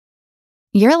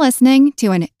You're listening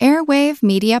to an Airwave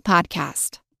Media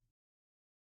Podcast.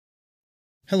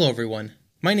 Hello, everyone.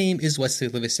 My name is Wesley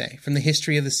Livesey from the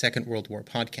History of the Second World War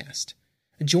podcast.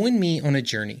 Join me on a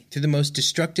journey through the most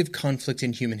destructive conflict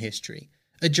in human history,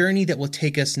 a journey that will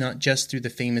take us not just through the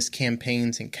famous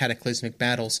campaigns and cataclysmic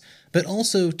battles, but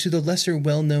also to the lesser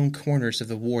well-known corners of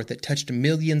the war that touched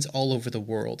millions all over the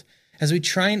world, as we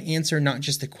try and answer not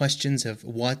just the questions of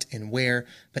what and where,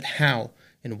 but how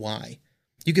and why.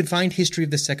 You can find History of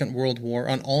the Second World War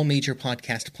on all major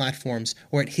podcast platforms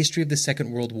or at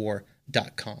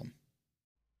historyofthesecondworldwar.com.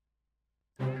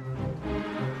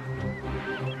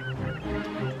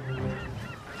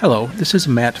 Hello, this is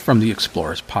Matt from the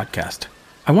Explorers Podcast.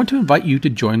 I want to invite you to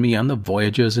join me on the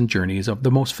voyages and journeys of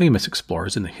the most famous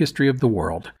explorers in the history of the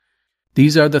world.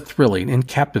 These are the thrilling and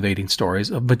captivating stories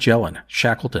of Magellan,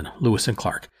 Shackleton, Lewis and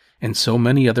Clark, and so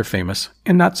many other famous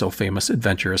and not so famous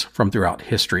adventurers from throughout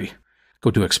history. Go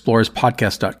to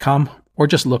explorerspodcast.com or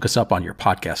just look us up on your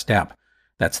podcast app.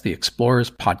 That's the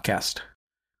Explorers Podcast.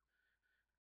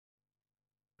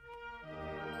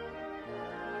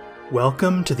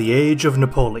 Welcome to the Age of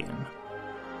Napoleon.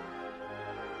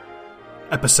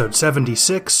 Episode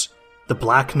 76, The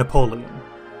Black Napoleon.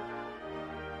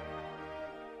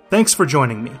 Thanks for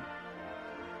joining me.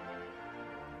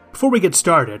 Before we get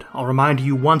started, I'll remind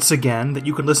you once again that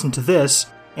you can listen to this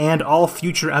and all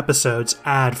future episodes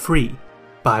ad-free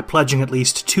by pledging at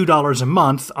least $2 a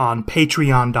month on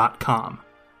patreon.com.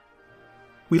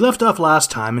 We left off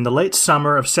last time in the late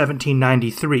summer of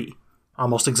 1793,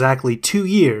 almost exactly 2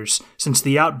 years since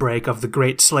the outbreak of the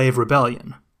Great Slave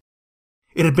Rebellion.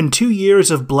 It had been 2 years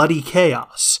of bloody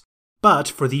chaos, but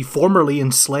for the formerly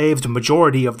enslaved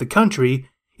majority of the country,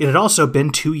 it had also been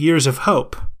 2 years of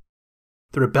hope.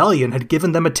 The rebellion had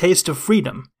given them a taste of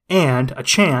freedom and a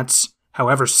chance,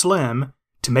 however slim,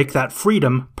 to make that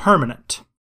freedom permanent.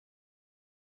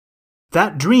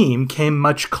 That dream came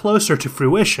much closer to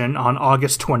fruition on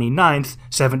August 29,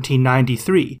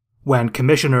 1793, when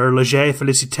Commissioner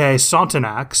Léger-Félicité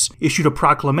Sonthonax issued a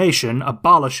proclamation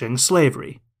abolishing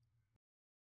slavery.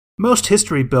 Most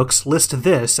history books list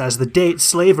this as the date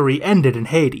slavery ended in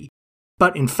Haiti,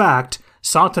 but in fact,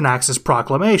 Sonthonax's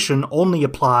proclamation only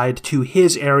applied to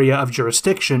his area of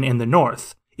jurisdiction in the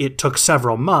north. It took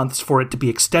several months for it to be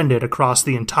extended across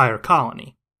the entire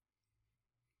colony.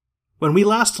 When we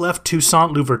last left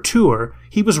Toussaint Louverture,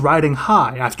 he was riding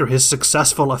high after his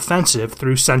successful offensive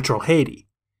through central Haiti.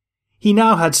 He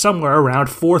now had somewhere around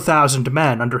 4,000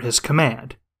 men under his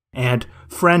command, and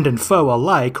friend and foe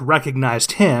alike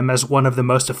recognized him as one of the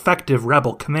most effective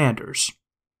rebel commanders.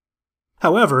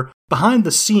 However, behind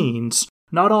the scenes,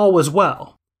 not all was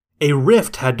well. A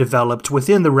rift had developed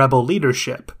within the rebel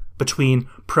leadership between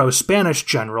pro-Spanish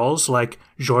generals like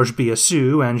Georges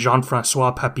Biassou and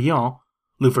Jean-François Papillon,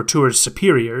 Louverture's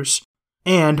superiors,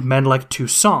 and men like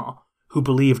Toussaint, who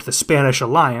believed the Spanish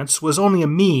alliance was only a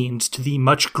means to the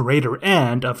much greater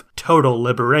end of total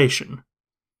liberation.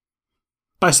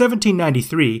 By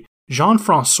 1793,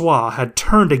 Jean-François had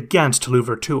turned against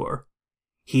Louverture.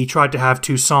 He tried to have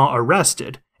Toussaint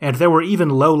arrested, and there were even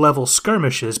low-level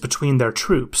skirmishes between their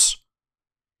troops.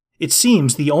 It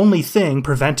seems the only thing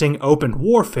preventing open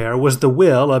warfare was the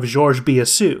will of Georges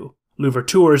Biassou,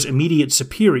 Louverture's immediate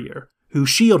superior, who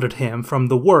shielded him from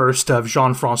the worst of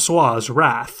Jean-François'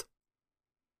 wrath.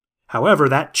 However,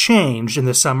 that changed in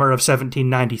the summer of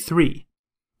 1793.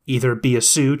 Either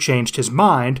Biassou changed his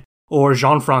mind, or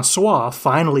Jean-François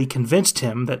finally convinced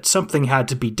him that something had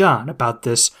to be done about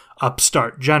this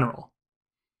upstart general.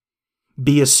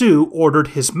 Biassou ordered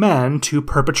his men to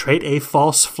perpetrate a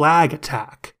false flag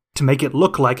attack, to make it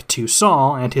look like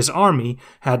Toussaint and his army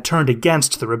had turned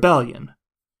against the rebellion.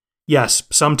 Yes,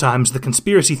 sometimes the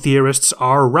conspiracy theorists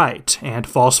are right, and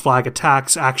false flag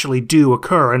attacks actually do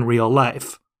occur in real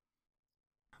life.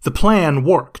 The plan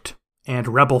worked, and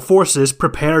rebel forces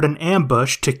prepared an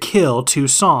ambush to kill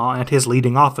Toussaint and his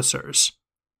leading officers.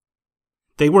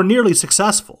 They were nearly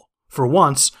successful. For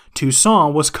once,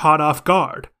 Toussaint was caught off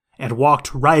guard, and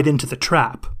walked right into the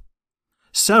trap.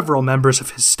 Several members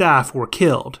of his staff were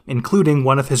killed, including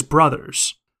one of his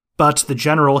brothers, but the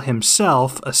general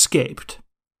himself escaped.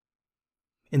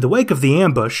 In the wake of the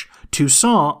ambush,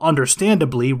 Toussaint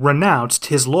understandably renounced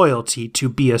his loyalty to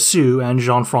Biassou and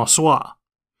Jean-François,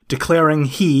 declaring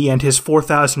he and his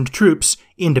 4,000 troops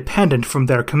independent from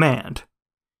their command.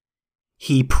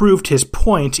 He proved his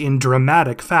point in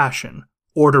dramatic fashion,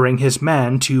 ordering his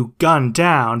men to gun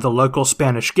down the local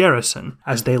Spanish garrison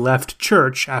as they left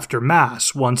church after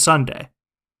Mass one Sunday.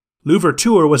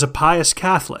 Louverture was a pious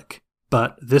Catholic,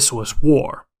 but this was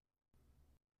war.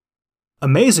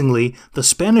 Amazingly, the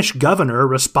Spanish governor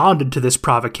responded to this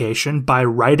provocation by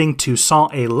writing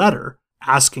Toussaint a letter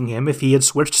asking him if he had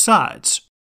switched sides.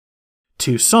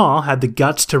 Toussaint had the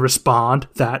guts to respond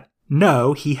that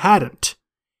no, he hadn't.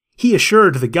 He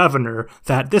assured the governor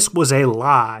that this was a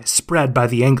lie spread by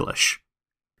the English.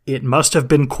 It must have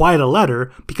been quite a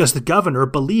letter because the governor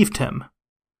believed him.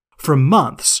 For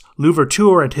months,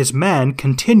 Louverture and his men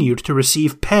continued to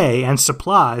receive pay and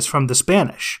supplies from the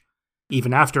Spanish,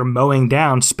 even after mowing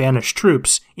down Spanish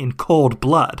troops in cold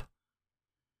blood.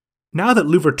 Now that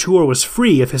Louverture was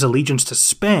free of his allegiance to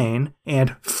Spain,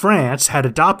 and France had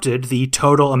adopted the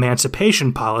total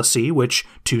emancipation policy which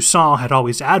Toussaint had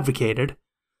always advocated,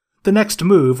 the next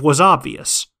move was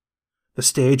obvious. The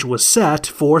stage was set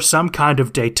for some kind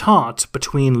of détente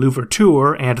between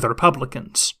Louverture and the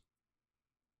Republicans.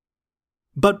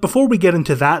 But before we get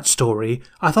into that story,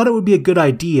 I thought it would be a good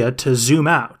idea to zoom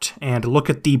out and look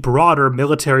at the broader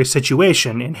military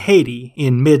situation in Haiti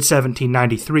in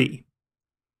mid-1793.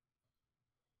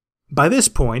 By this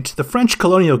point, the French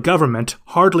colonial government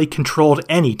hardly controlled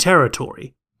any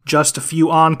territory, just a few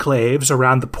enclaves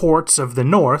around the ports of the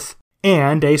north,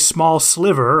 and a small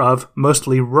sliver of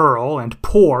mostly rural and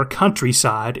poor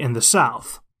countryside in the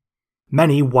south.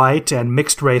 Many white and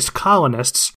mixed-race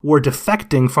colonists were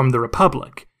defecting from the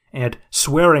Republic and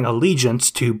swearing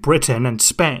allegiance to Britain and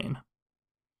Spain.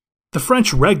 The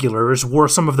French regulars were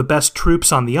some of the best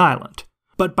troops on the island,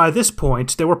 but by this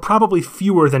point there were probably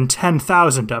fewer than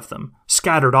 10,000 of them,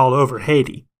 scattered all over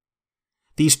Haiti.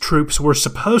 These troops were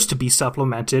supposed to be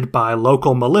supplemented by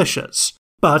local militias,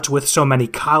 but with so many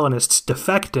colonists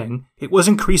defecting, it was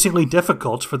increasingly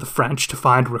difficult for the French to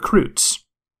find recruits.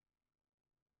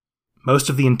 Most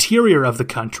of the interior of the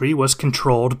country was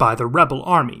controlled by the rebel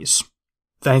armies.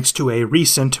 Thanks to a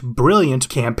recent, brilliant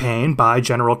campaign by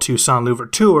General Toussaint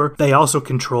Louverture, they also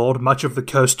controlled much of the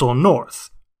coastal north,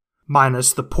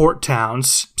 minus the port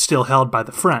towns still held by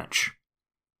the French.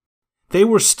 They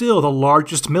were still the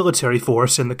largest military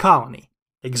force in the colony.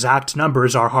 Exact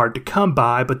numbers are hard to come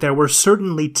by, but there were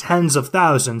certainly tens of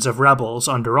thousands of rebels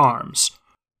under arms.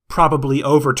 Probably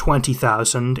over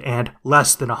 20,000 and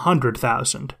less than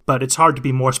 100,000, but it's hard to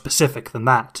be more specific than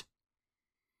that.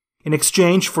 In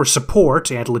exchange for support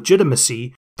and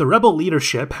legitimacy, the rebel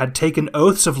leadership had taken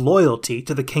oaths of loyalty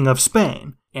to the King of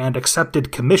Spain and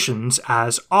accepted commissions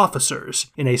as officers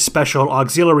in a special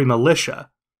auxiliary militia.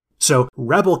 So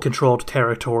rebel-controlled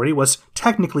territory was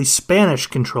technically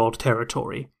Spanish-controlled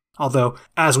territory, although,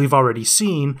 as we've already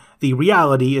seen, the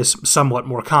reality is somewhat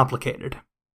more complicated.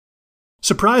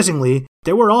 Surprisingly,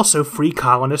 there were also free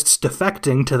colonists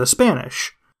defecting to the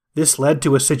Spanish. This led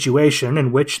to a situation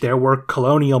in which there were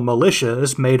colonial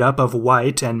militias made up of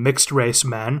white and mixed-race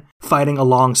men fighting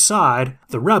alongside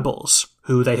the rebels,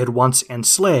 who they had once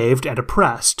enslaved and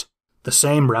oppressed. The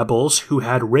same rebels who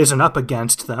had risen up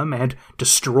against them and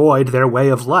destroyed their way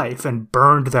of life and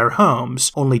burned their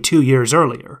homes only 2 years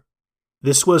earlier.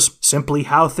 This was simply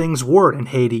how things were in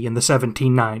Haiti in the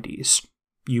 1790s.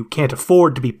 You can't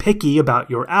afford to be picky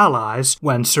about your allies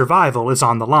when survival is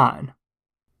on the line.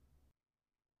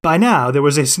 By now, there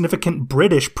was a significant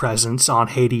British presence on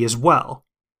Haiti as well.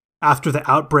 After the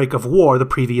outbreak of war the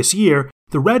previous year,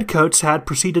 the Redcoats had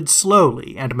proceeded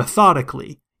slowly and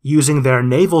methodically, using their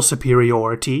naval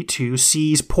superiority to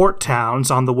seize port towns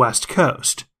on the west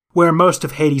coast, where most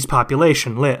of Haiti's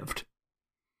population lived.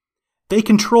 They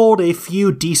controlled a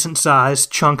few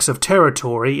decent-sized chunks of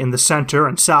territory in the center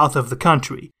and south of the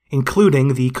country,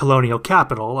 including the colonial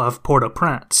capital of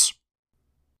Port-au-Prince.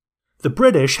 The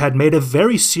British had made a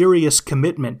very serious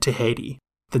commitment to Haiti.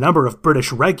 The number of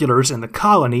British regulars in the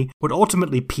colony would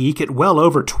ultimately peak at well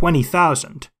over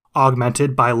 20,000,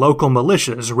 augmented by local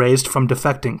militias raised from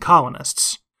defecting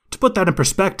colonists. To put that in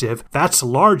perspective, that's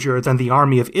larger than the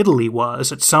army of Italy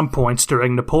was at some points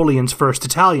during Napoleon's First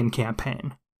Italian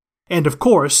campaign. And of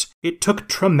course, it took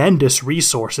tremendous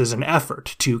resources and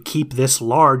effort to keep this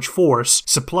large force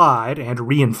supplied and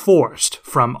reinforced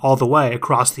from all the way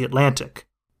across the Atlantic.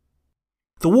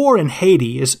 The war in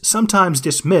Haiti is sometimes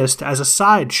dismissed as a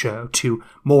sideshow to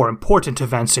more important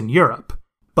events in Europe.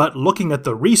 But looking at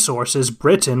the resources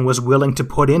Britain was willing to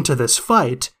put into this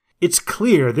fight, it's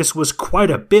clear this was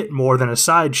quite a bit more than a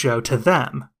sideshow to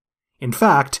them. In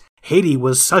fact, Haiti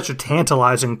was such a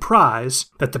tantalizing prize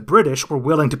that the British were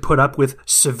willing to put up with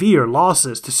severe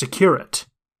losses to secure it.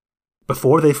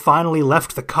 Before they finally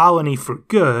left the colony for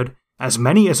good, as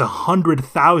many as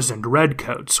 100,000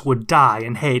 redcoats would die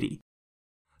in Haiti.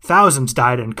 Thousands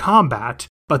died in combat,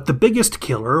 but the biggest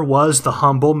killer was the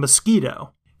humble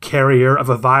mosquito, carrier of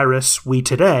a virus we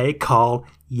today call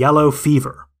yellow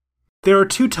fever. There are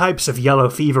two types of yellow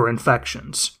fever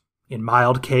infections. In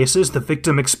mild cases, the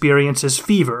victim experiences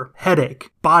fever, headache,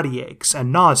 body aches,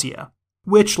 and nausea,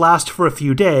 which last for a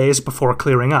few days before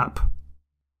clearing up.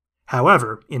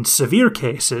 However, in severe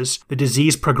cases, the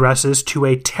disease progresses to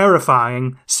a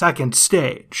terrifying second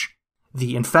stage.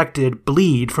 The infected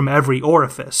bleed from every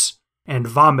orifice and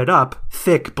vomit up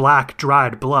thick black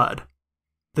dried blood.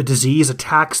 The disease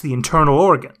attacks the internal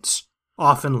organs,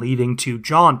 often leading to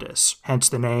jaundice, hence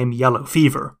the name yellow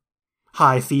fever.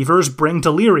 High fevers bring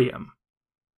delirium.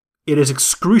 It is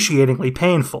excruciatingly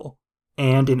painful,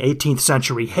 and in 18th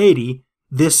century Haiti,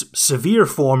 this severe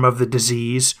form of the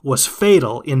disease was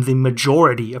fatal in the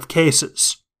majority of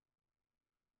cases.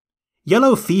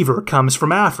 Yellow fever comes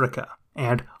from Africa,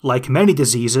 and like many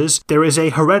diseases, there is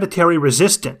a hereditary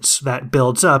resistance that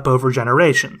builds up over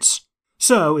generations.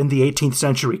 So, in the 18th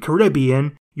century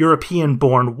Caribbean,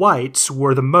 European-born whites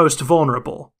were the most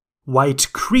vulnerable.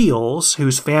 White Creoles,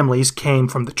 whose families came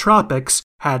from the tropics,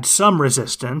 had some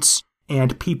resistance,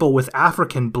 and people with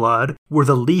African blood were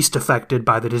the least affected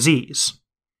by the disease.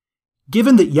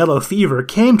 Given that yellow fever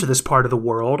came to this part of the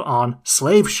world on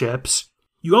slave ships,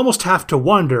 you almost have to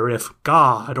wonder if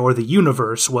God or the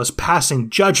universe was passing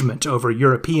judgment over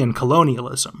European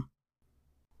colonialism.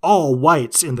 All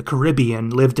whites in the Caribbean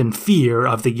lived in fear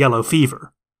of the yellow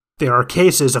fever. There are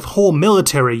cases of whole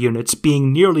military units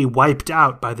being nearly wiped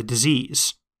out by the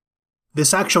disease.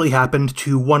 This actually happened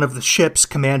to one of the ships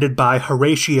commanded by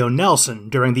Horatio Nelson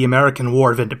during the American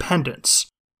War of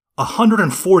Independence.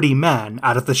 140 men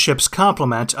out of the ship's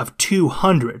complement of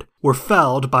 200 were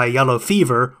felled by yellow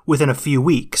fever within a few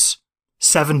weeks,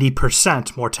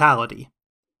 70% mortality.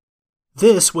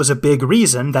 This was a big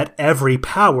reason that every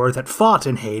power that fought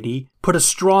in Haiti put a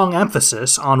strong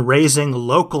emphasis on raising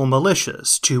local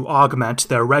militias to augment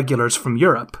their regulars from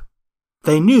Europe.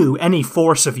 They knew any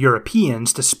force of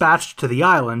Europeans dispatched to the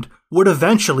island would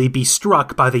eventually be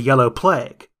struck by the Yellow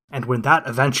Plague, and when that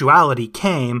eventuality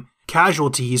came,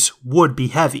 casualties would be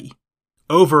heavy.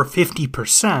 Over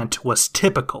 50% was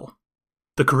typical.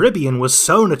 The Caribbean was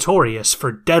so notorious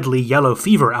for deadly yellow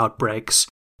fever outbreaks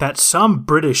that some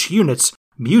British units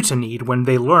mutinied when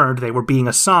they learned they were being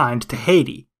assigned to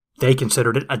Haiti. They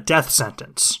considered it a death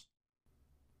sentence.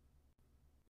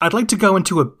 I'd like to go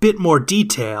into a bit more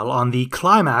detail on the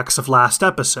climax of last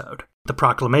episode, the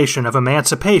Proclamation of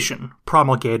Emancipation,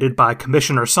 promulgated by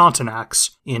Commissioner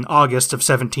Sonthonax in August of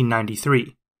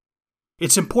 1793.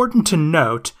 It's important to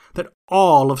note that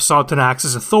all of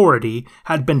Sonthonax's authority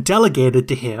had been delegated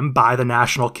to him by the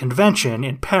National Convention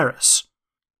in Paris.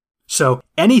 So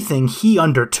anything he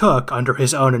undertook under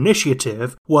his own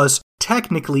initiative was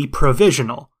technically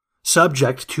provisional,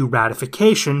 subject to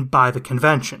ratification by the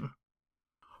convention.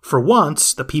 For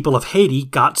once, the people of Haiti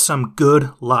got some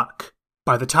good luck.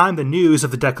 By the time the news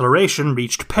of the declaration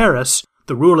reached Paris,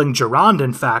 the ruling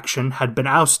Girondin faction had been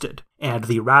ousted, and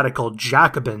the radical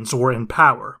Jacobins were in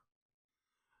power.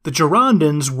 The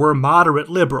Girondins were moderate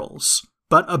liberals,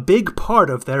 but a big part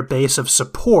of their base of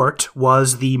support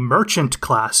was the merchant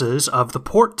classes of the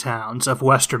port towns of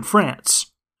western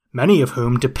France, many of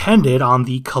whom depended on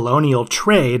the colonial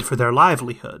trade for their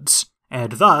livelihoods,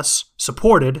 and thus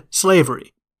supported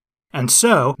slavery. And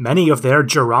so, many of their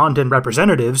Girondin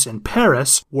representatives in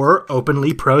Paris were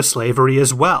openly pro-slavery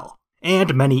as well,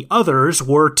 and many others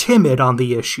were timid on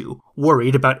the issue,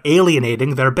 worried about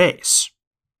alienating their base.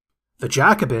 The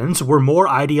Jacobins were more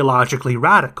ideologically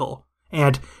radical,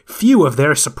 and few of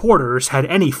their supporters had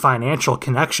any financial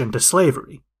connection to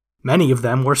slavery. Many of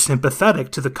them were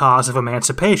sympathetic to the cause of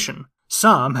emancipation.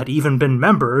 Some had even been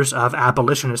members of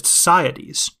abolitionist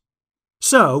societies.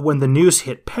 So, when the news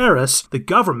hit Paris, the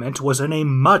government was in a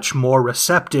much more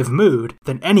receptive mood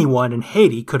than anyone in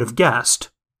Haiti could have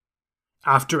guessed.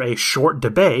 After a short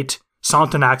debate,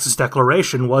 Sonthonax's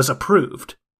declaration was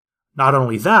approved. Not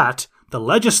only that, the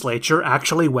legislature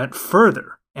actually went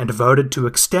further and voted to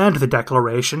extend the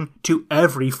declaration to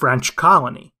every French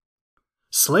colony.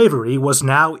 Slavery was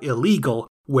now illegal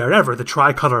wherever the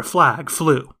tricolor flag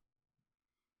flew.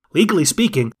 Legally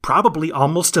speaking, probably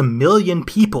almost 1 million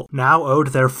people now owed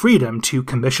their freedom to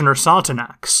Commissioner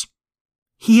Sonthonax.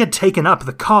 He had taken up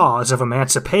the cause of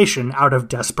emancipation out of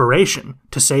desperation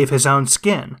to save his own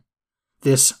skin.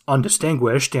 This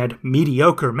undistinguished and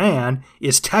mediocre man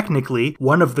is technically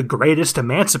one of the greatest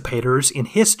emancipators in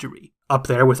history, up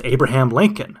there with Abraham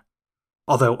Lincoln.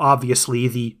 Although obviously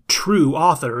the true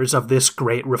authors of this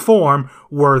great reform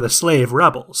were the slave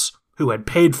rebels, who had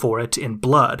paid for it in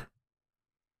blood.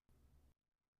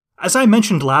 As I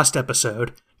mentioned last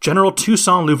episode, General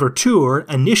Toussaint Louverture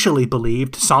initially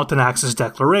believed Sonthonax's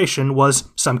declaration was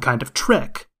some kind of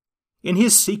trick. In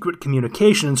his secret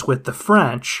communications with the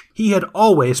French, he had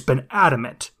always been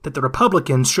adamant that the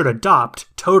Republicans should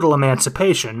adopt total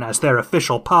emancipation as their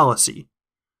official policy.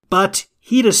 But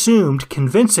he'd assumed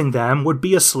convincing them would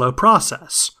be a slow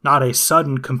process, not a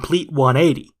sudden complete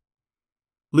 180.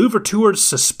 Louverture's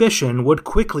suspicion would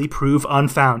quickly prove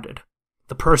unfounded.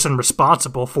 The person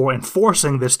responsible for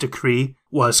enforcing this decree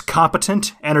was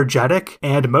competent, energetic,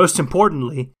 and most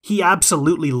importantly, he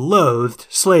absolutely loathed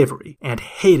slavery and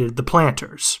hated the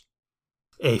planters.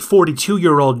 A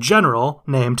 42-year-old general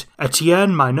named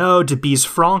Etienne Minot de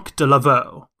Bisfranc de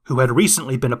Lavaux, who had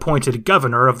recently been appointed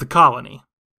governor of the colony.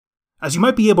 As you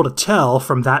might be able to tell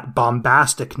from that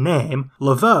bombastic name,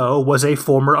 Lavaux was a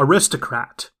former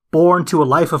aristocrat, born to a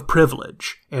life of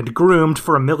privilege, and groomed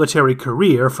for a military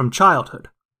career from childhood.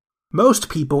 Most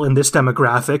people in this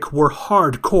demographic were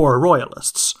hardcore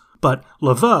royalists, but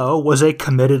Lavaux was a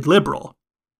committed liberal.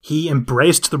 He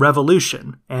embraced the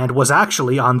revolution, and was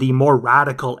actually on the more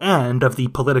radical end of the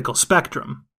political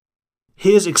spectrum.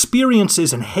 His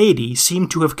experiences in Haiti seem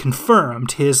to have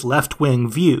confirmed his left-wing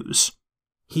views.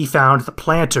 He found the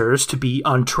planters to be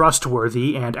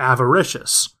untrustworthy and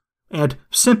avaricious, and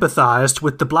sympathized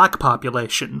with the black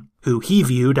population, who he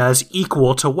viewed as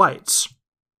equal to whites.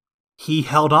 He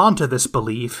held on to this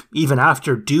belief even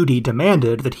after duty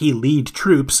demanded that he lead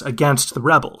troops against the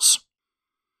rebels.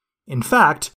 In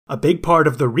fact, a big part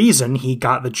of the reason he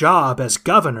got the job as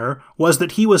governor was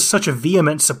that he was such a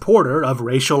vehement supporter of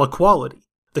racial equality.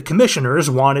 The commissioners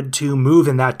wanted to move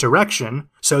in that direction,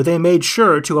 so they made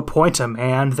sure to appoint a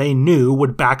man they knew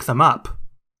would back them up.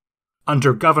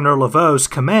 Under Governor Lavaux's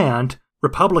command,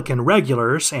 Republican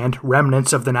regulars and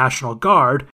remnants of the National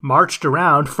Guard marched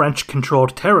around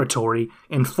French-controlled territory,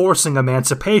 enforcing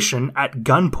emancipation at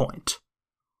gunpoint.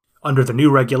 Under the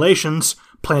new regulations,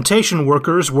 plantation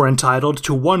workers were entitled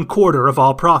to 1/4 of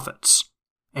all profits,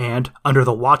 and under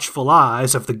the watchful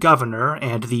eyes of the governor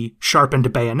and the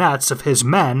sharpened bayonets of his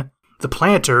men, the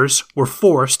planters were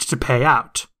forced to pay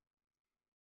out.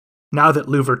 Now that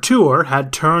Louverture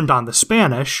had turned on the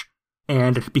Spanish,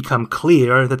 and it had become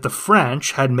clear that the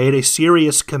French had made a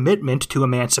serious commitment to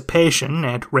emancipation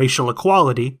and racial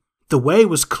equality, the way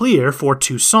was clear for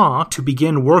Toussaint to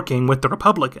begin working with the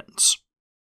Republicans.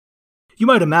 You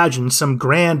might imagine some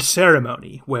grand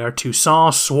ceremony where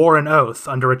Toussaint swore an oath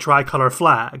under a tricolor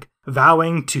flag,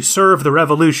 vowing to serve the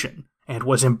revolution, and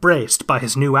was embraced by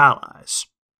his new allies.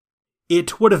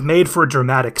 It would have made for a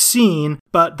dramatic scene,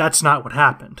 but that's not what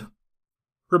happened.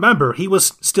 Remember, he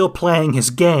was still playing his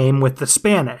game with the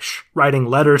Spanish, writing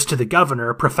letters to the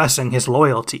governor professing his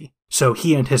loyalty, so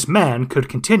he and his men could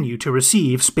continue to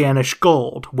receive Spanish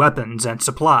gold, weapons, and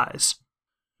supplies.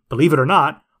 Believe it or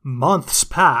not, months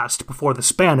passed before the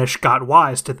Spanish got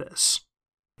wise to this.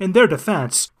 In their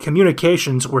defense,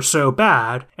 communications were so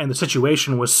bad, and the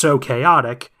situation was so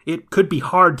chaotic, it could be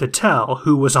hard to tell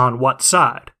who was on what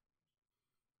side.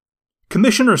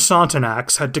 Commissioner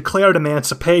Sonthonax had declared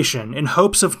emancipation in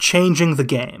hopes of changing the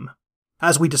game.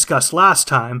 As we discussed last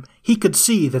time, he could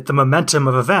see that the momentum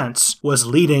of events was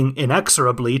leading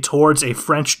inexorably towards a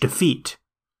French defeat.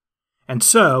 And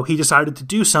so he decided to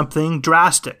do something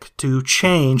drastic to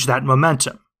change that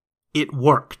momentum. It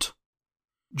worked.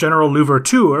 General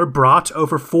Louverture brought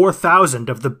over 4,000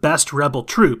 of the best rebel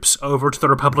troops over to the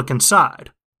Republican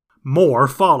side. More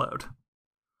followed.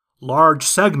 Large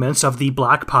segments of the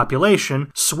black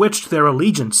population switched their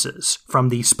allegiances from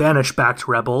the Spanish-backed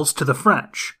rebels to the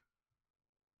French.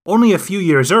 Only a few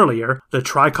years earlier, the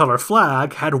tricolor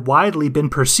flag had widely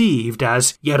been perceived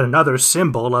as yet another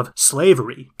symbol of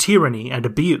slavery, tyranny, and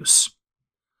abuse.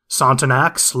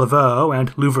 Sonthonax, Lavaux,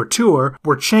 and Louverture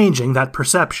were changing that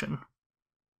perception.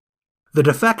 The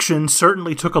defection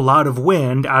certainly took a lot of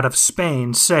wind out of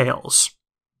Spain's sails.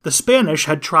 The Spanish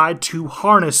had tried to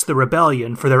harness the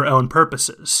rebellion for their own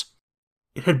purposes.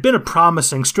 It had been a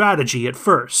promising strategy at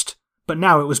first, but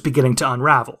now it was beginning to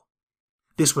unravel.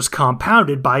 This was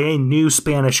compounded by a new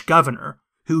Spanish governor,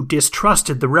 who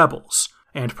distrusted the rebels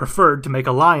and preferred to make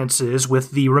alliances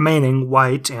with the remaining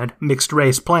white and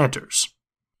mixed-race planters.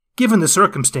 Given the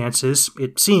circumstances,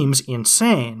 it seems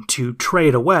insane to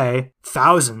trade away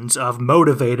thousands of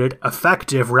motivated,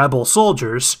 effective rebel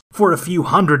soldiers for a few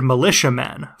hundred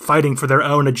militiamen fighting for their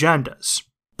own agendas.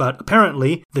 But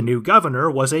apparently, the new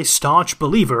governor was a staunch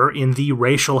believer in the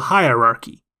racial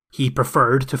hierarchy. He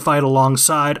preferred to fight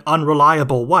alongside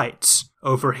unreliable whites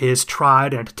over his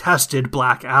tried and tested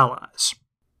black allies.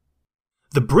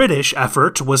 The British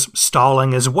effort was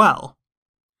stalling as well.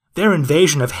 Their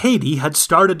invasion of Haiti had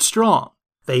started strong.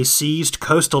 They seized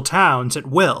coastal towns at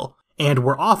will, and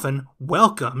were often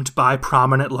welcomed by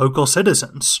prominent local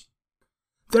citizens.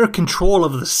 their control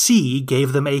of the sea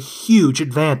gave them a huge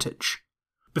advantage.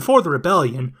 Before the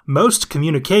rebellion, most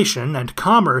communication and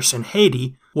commerce in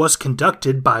Haiti was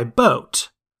conducted by boat,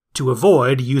 to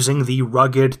avoid using the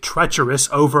rugged, treacherous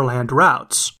overland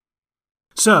routes.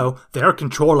 So, their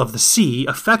control of the sea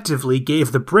effectively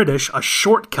gave the British a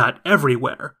shortcut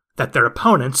everywhere that their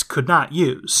opponents could not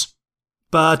use.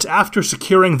 But after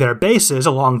securing their bases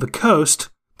along the coast,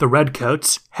 the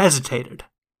Redcoats hesitated.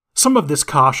 Some of this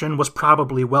caution was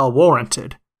probably well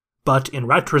warranted, but in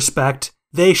retrospect,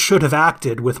 they should have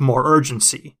acted with more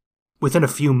urgency. Within a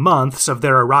few months of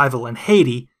their arrival in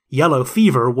Haiti, yellow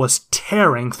fever was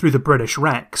tearing through the British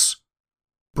ranks.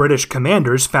 British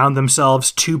commanders found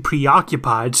themselves too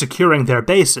preoccupied securing their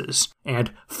bases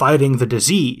and fighting the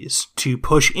disease to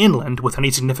push inland with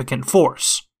any significant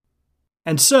force.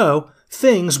 And so,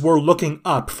 things were looking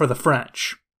up for the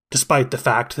French, despite the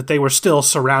fact that they were still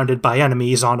surrounded by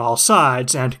enemies on all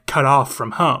sides and cut off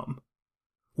from home.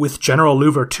 With General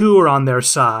Louverture on their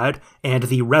side and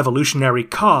the revolutionary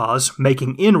cause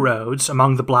making inroads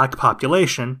among the black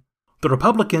population, the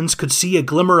Republicans could see a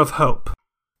glimmer of hope.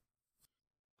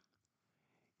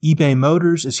 eBay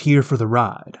Motors is here for the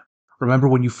ride. Remember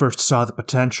when you first saw the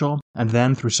potential, and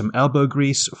then through some elbow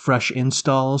grease, fresh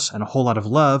installs, and a whole lot of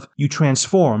love, you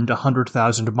transformed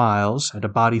 100,000 miles and a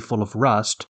body full of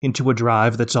rust into a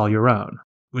drive that's all your own.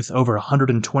 With over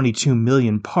 122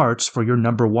 million parts for your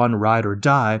number one ride or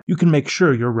die, you can make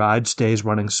sure your ride stays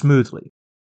running smoothly.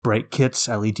 Brake kits,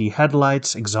 LED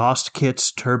headlights, exhaust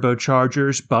kits,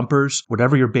 turbochargers, bumpers,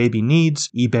 whatever your baby needs,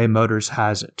 eBay Motors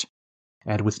has it.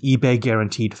 And with eBay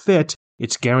Guaranteed Fit,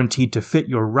 it's guaranteed to fit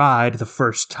your ride the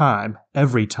first time,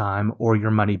 every time, or your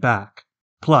money back.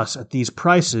 Plus, at these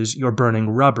prices, you're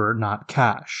burning rubber, not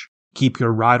cash. Keep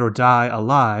your ride or die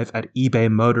alive at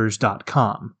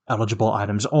ebaymotors.com. Eligible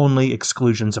items only,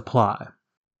 exclusions apply.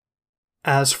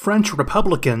 As French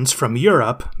Republicans from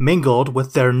Europe mingled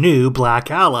with their new black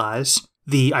allies,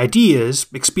 the ideas,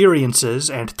 experiences,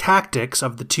 and tactics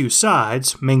of the two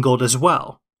sides mingled as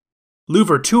well.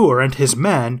 Louverture and his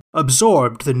men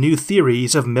absorbed the new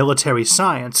theories of military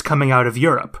science coming out of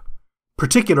Europe,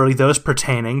 particularly those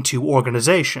pertaining to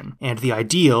organization and the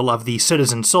ideal of the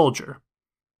citizen soldier.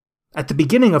 At the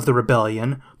beginning of the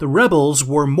rebellion, the rebels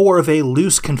were more of a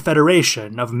loose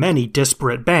confederation of many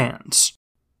disparate bands.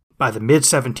 By the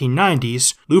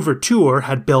mid-1790s, Louverture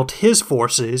had built his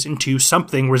forces into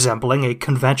something resembling a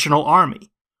conventional army,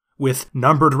 with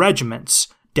numbered regiments,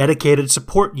 dedicated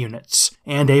support units,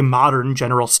 and a modern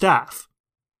general staff.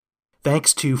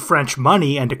 Thanks to French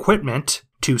money and equipment,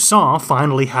 Toussaint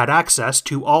finally had access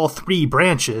to all three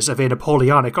branches of a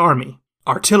Napoleonic army,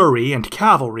 artillery and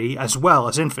cavalry as well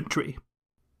as infantry.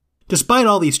 Despite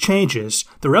all these changes,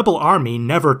 the rebel army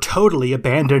never totally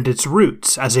abandoned its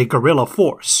roots as a guerrilla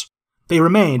force. They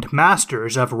remained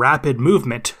masters of rapid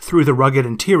movement through the rugged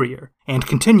interior, and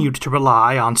continued to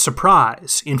rely on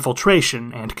surprise,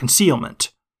 infiltration, and concealment.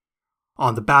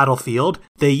 On the battlefield,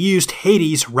 they used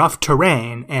Haiti's rough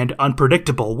terrain and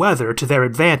unpredictable weather to their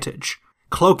advantage,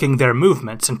 cloaking their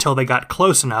movements until they got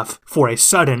close enough for a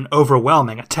sudden,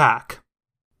 overwhelming attack.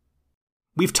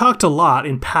 We've talked a lot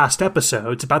in past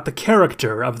episodes about the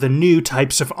character of the new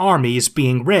types of armies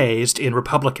being raised in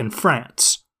Republican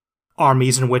France.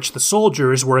 Armies in which the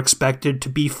soldiers were expected to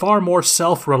be far more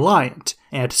self-reliant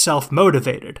and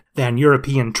self-motivated than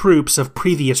European troops of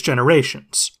previous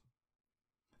generations.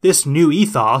 This new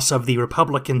ethos of the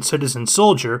Republican citizen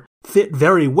soldier fit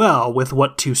very well with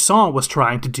what Toussaint was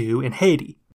trying to do in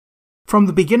Haiti. From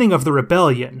the beginning of the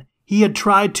rebellion, he had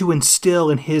tried to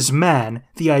instill in his men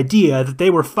the idea that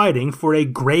they were fighting for a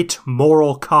great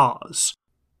moral cause,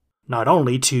 not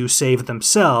only to save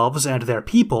themselves and their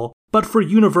people, but for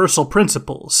universal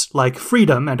principles like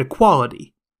freedom and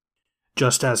equality.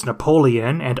 Just as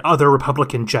Napoleon and other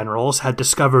Republican generals had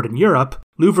discovered in Europe,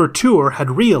 Louverture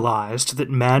had realized that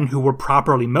men who were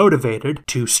properly motivated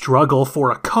to struggle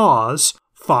for a cause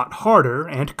fought harder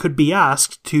and could be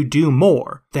asked to do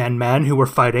more than men who were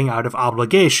fighting out of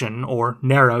obligation or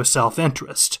narrow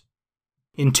self-interest.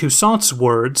 In Toussaint's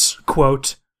words,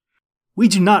 quote, "We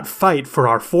do not fight for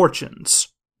our fortunes.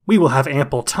 We will have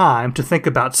ample time to think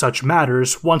about such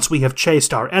matters once we have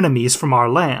chased our enemies from our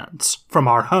lands, from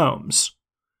our homes.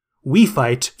 We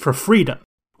fight for freedom,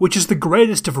 which is the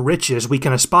greatest of riches we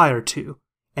can aspire to,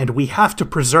 and we have to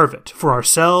preserve it for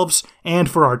ourselves and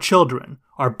for our children,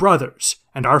 our brothers,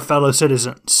 and our fellow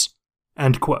citizens."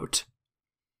 End quote.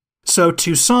 So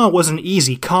Toussaint was an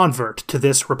easy convert to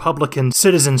this Republican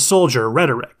citizen-soldier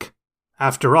rhetoric.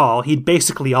 After all, he'd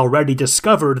basically already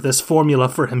discovered this formula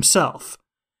for himself.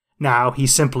 Now he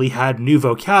simply had new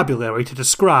vocabulary to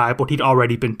describe what he'd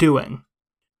already been doing.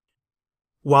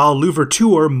 While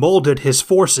Louverture molded his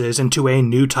forces into a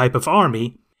new type of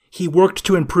army, he worked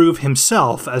to improve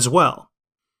himself as well.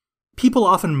 People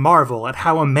often marvel at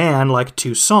how a man like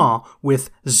Toussaint, with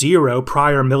zero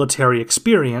prior military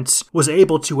experience, was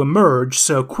able to emerge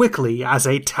so quickly as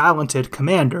a talented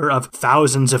commander of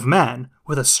thousands of men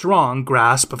with a strong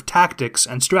grasp of tactics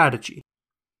and strategy.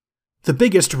 The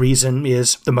biggest reason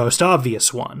is the most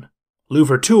obvious one.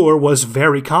 Louverture was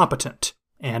very competent,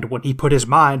 and when he put his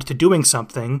mind to doing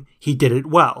something, he did it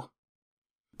well.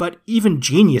 But even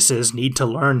geniuses need to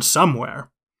learn somewhere.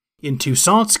 In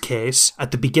Toussaint's case,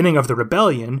 at the beginning of the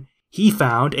rebellion, he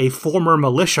found a former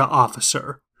militia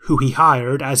officer who he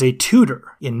hired as a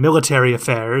tutor in military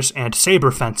affairs and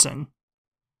saber fencing.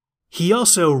 He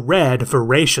also read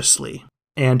voraciously,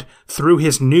 and through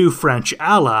his new French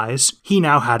allies, he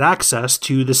now had access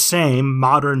to the same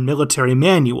modern military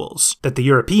manuals that the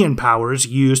European powers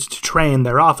used to train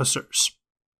their officers.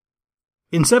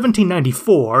 In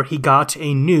 1794, he got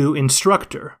a new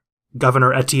instructor,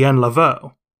 Governor Etienne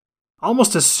Laveaux.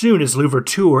 Almost as soon as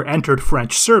Louverture entered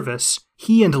French service,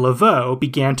 he and Laveaux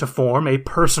began to form a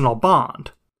personal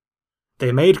bond.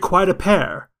 They made quite a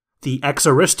pair, the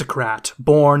ex-aristocrat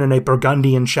born in a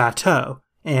Burgundian chateau,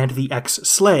 and the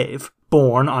ex-slave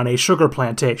born on a sugar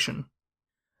plantation.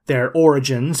 Their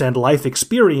origins and life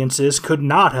experiences could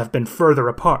not have been further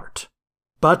apart.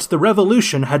 But the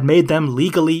revolution had made them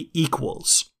legally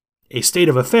equals, a state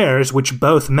of affairs which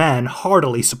both men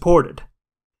heartily supported.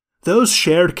 Those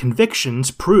shared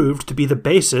convictions proved to be the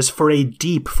basis for a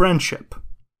deep friendship.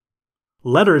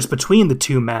 Letters between the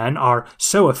two men are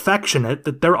so affectionate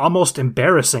that they're almost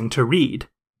embarrassing to read.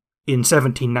 In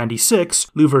 1796,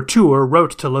 Louverture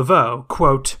wrote to Laveaux,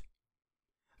 quote,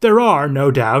 "There are, no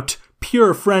doubt,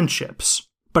 pure friendships,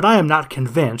 but I am not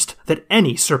convinced that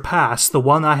any surpass the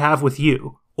one I have with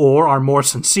you, or are more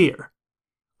sincere.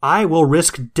 I will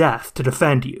risk death to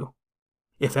defend you.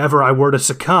 If ever I were to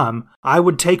succumb, I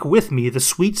would take with me the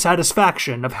sweet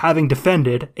satisfaction of having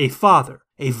defended a father,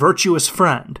 a virtuous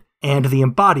friend, and the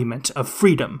embodiment of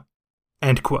freedom."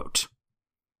 End quote.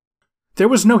 There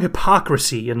was no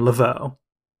hypocrisy in Laveaux.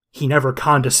 He never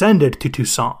condescended to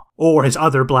Toussaint or his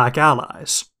other black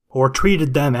allies, or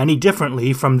treated them any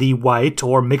differently from the white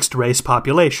or mixed-race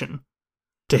population.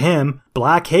 To him,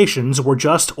 black Haitians were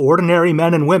just ordinary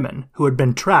men and women who had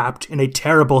been trapped in a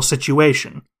terrible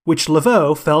situation, which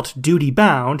Laveaux felt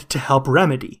duty-bound to help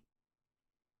remedy.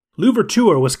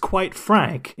 Louverture was quite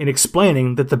frank in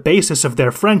explaining that the basis of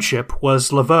their friendship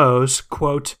was Laveau's,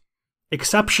 quote,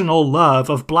 "exceptional love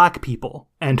of black people,"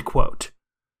 end quote,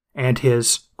 and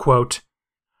his, quote,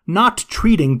 "not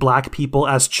treating black people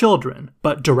as children,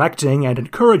 but directing and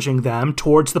encouraging them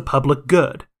towards the public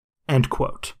good," end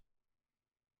quote.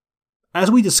 As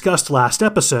we discussed last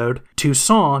episode,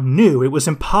 Toussaint knew it was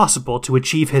impossible to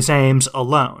achieve his aims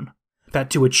alone, that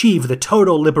to achieve the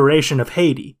total liberation of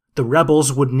Haiti, the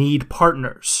rebels would need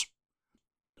partners.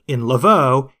 In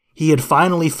Laveaux, he had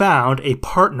finally found a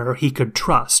partner he could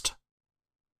trust.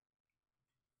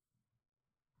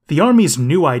 The army's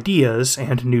new ideas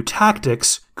and new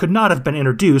tactics could not have been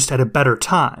introduced at a better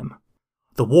time.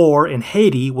 The war in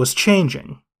Haiti was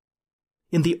changing.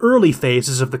 In the early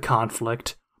phases of the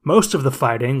conflict, most of the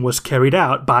fighting was carried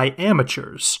out by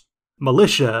amateurs,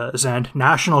 militias and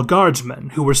National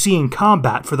Guardsmen who were seeing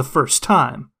combat for the first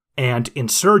time, and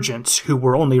insurgents who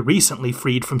were only recently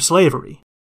freed from slavery.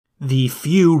 The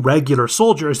few regular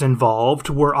soldiers involved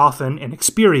were often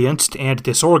inexperienced and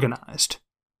disorganized.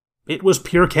 It was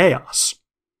pure chaos.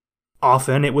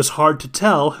 Often it was hard to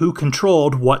tell who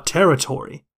controlled what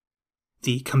territory.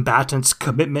 The combatants'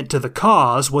 commitment to the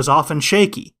cause was often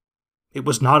shaky. It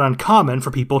was not uncommon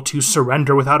for people to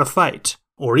surrender without a fight,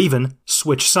 or even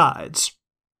switch sides.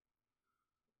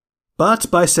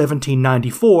 But by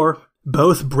 1794,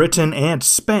 both Britain and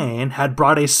Spain had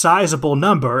brought a sizable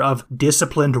number of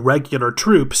disciplined regular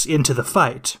troops into the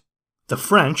fight. The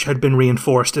French had been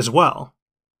reinforced as well.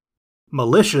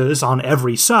 Militias on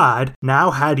every side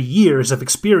now had years of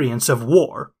experience of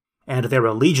war, and their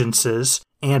allegiances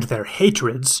and their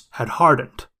hatreds had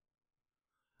hardened.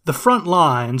 The front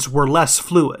lines were less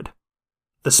fluid.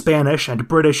 The Spanish and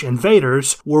British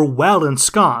invaders were well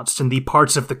ensconced in the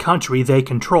parts of the country they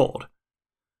controlled,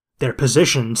 their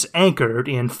positions anchored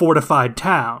in fortified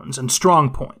towns and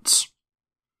strongpoints.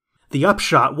 The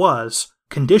upshot was,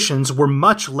 conditions were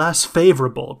much less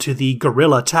favorable to the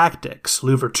guerrilla tactics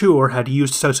Louverture had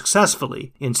used so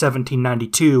successfully in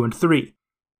 1792 and 3.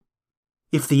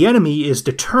 If the enemy is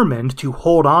determined to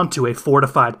hold on to a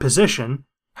fortified position,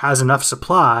 has enough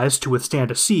supplies to withstand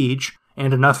a siege,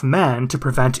 and enough men to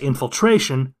prevent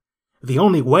infiltration, The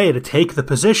only way to take the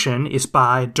position is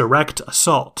by direct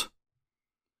assault.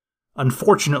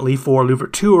 Unfortunately for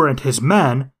Louverture and his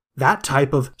men, that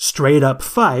type of straight-up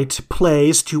fight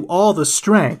plays to all the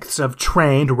strengths of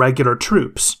trained regular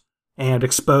troops, and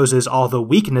exposes all the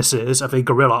weaknesses of a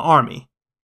guerrilla army.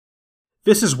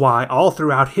 This is why all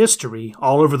throughout history,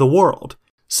 all over the world,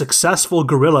 successful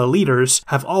guerrilla leaders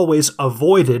have always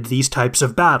avoided these types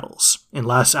of battles,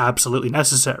 unless absolutely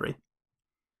necessary.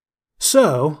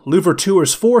 So,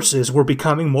 Louverture's forces were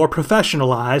becoming more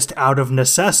professionalized out of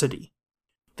necessity.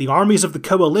 The armies of the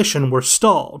coalition were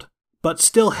stalled, but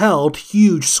still held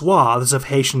huge swaths of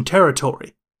Haitian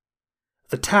territory.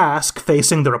 The task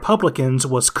facing the Republicans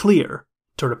was clear.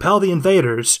 To repel the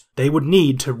invaders, they would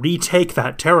need to retake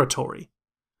that territory.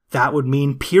 That would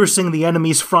mean piercing the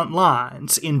enemy's front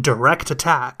lines in direct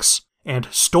attacks and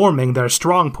storming their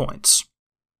strongpoints.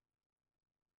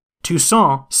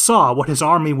 Toussaint saw what his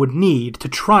army would need to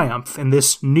triumph in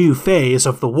this new phase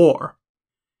of the war.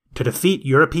 To defeat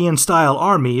European-style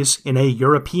armies in a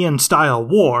European-style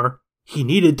war, he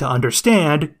needed to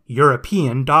understand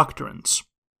European doctrines.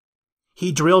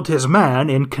 He drilled his men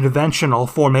in conventional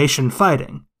formation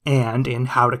fighting, and in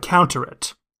how to counter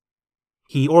it.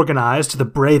 He organized the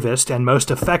bravest and most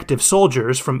effective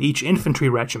soldiers from each infantry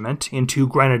regiment into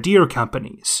grenadier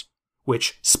companies,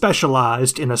 which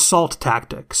specialized in assault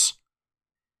tactics.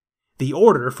 The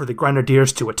order for the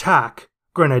grenadiers to attack,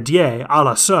 grenadier à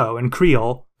l'assaut in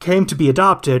Creole, came to be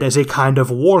adopted as a kind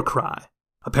of war cry.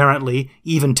 Apparently,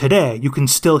 even today you can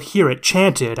still hear it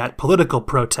chanted at political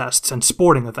protests and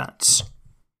sporting events.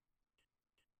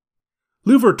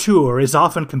 Louverture is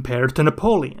often compared to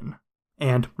Napoleon,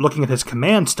 and looking at his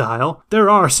command style, there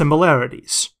are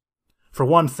similarities. For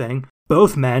one thing,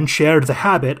 both men shared the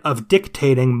habit of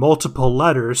dictating multiple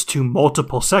letters to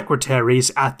multiple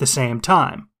secretaries at the same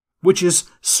time, which is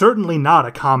certainly not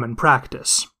a common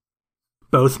practice.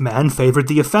 Both men favored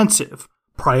the offensive,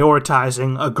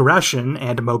 prioritizing aggression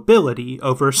and mobility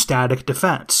over static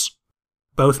defense.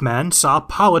 Both men saw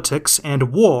politics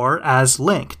and war as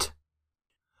linked.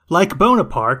 Like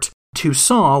Bonaparte,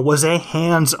 Toussaint was a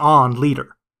hands-on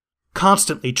leader,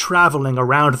 constantly traveling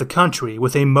around the country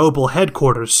with a mobile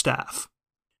headquarters staff.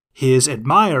 His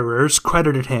admirers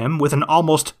credited him with an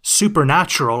almost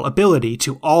supernatural ability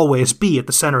to always be at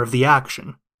the center of the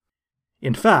action.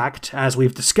 In fact, as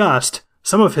we've discussed,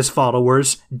 some of his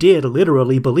followers did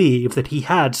literally believe that he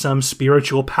had some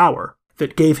spiritual power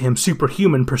that gave him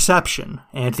superhuman perception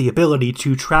and the ability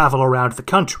to travel around the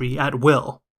country at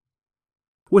will.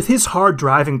 With his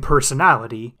hard-driving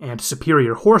personality and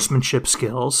superior horsemanship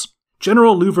skills,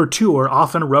 General Louverture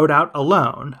often rode out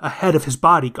alone, ahead of his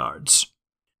bodyguards.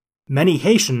 Many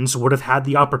Haitians would have had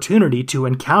the opportunity to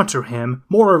encounter him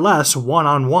more or less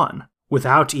one-on-one,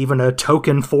 without even a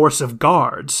token force of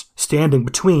guards standing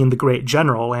between the great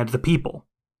general and the people.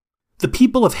 The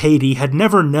people of Haiti had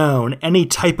never known any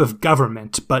type of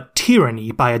government but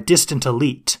tyranny by a distant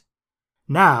elite.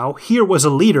 Now, here was a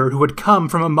leader who had come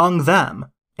from among them,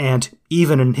 and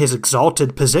even in his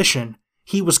exalted position,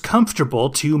 he was comfortable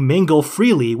to mingle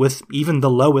freely with even the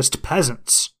lowest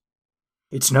peasants.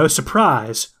 It's no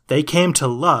surprise they came to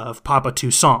love Papa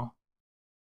Toussaint.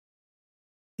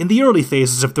 In the early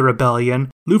phases of the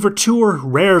rebellion, Louverture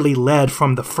rarely led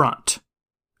from the front.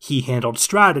 He handled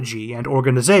strategy and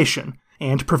organization,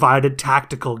 and provided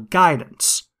tactical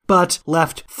guidance, but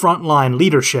left frontline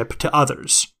leadership to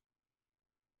others.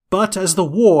 But as the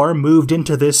war moved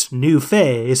into this new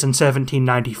phase in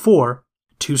 1794,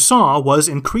 Toussaint was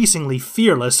increasingly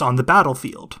fearless on the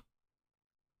battlefield.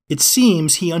 It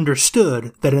seems he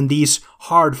understood that in these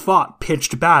hard-fought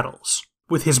pitched battles,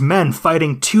 with his men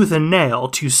fighting tooth and nail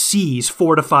to seize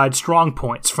fortified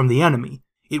strongpoints from the enemy,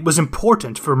 it was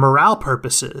important for morale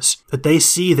purposes that they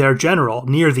see their general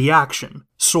near the action,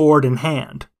 sword in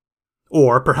hand.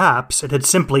 Or perhaps it had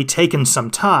simply taken some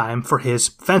time for his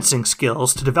fencing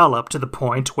skills to develop to the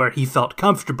point where he felt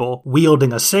comfortable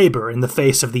wielding a saber in the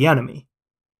face of the enemy.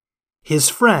 His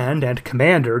friend and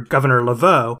commander, Governor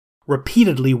Laveaux,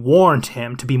 repeatedly warned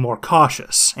him to be more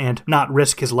cautious and not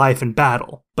risk his life in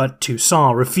battle, but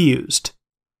Toussaint refused.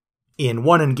 In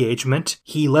one engagement,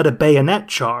 he led a bayonet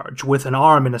charge with an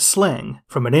arm in a sling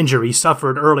from an injury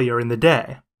suffered earlier in the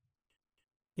day.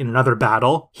 In another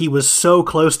battle, he was so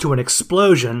close to an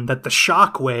explosion that the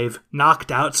shock wave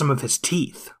knocked out some of his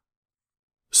teeth.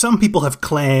 Some people have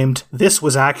claimed this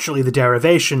was actually the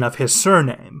derivation of his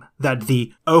surname, that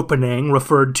the opening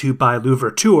referred to by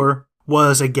Louverture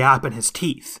was a gap in his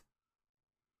teeth.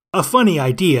 A funny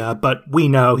idea, but we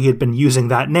know he had been using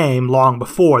that name long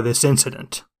before this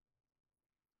incident.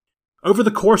 Over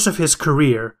the course of his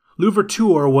career,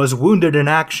 Louverture was wounded in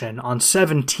action on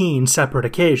 17 separate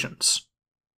occasions.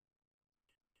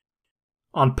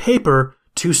 On paper,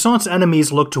 Toussaint's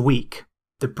enemies looked weak.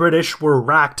 The British were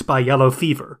racked by yellow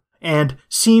fever, and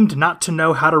seemed not to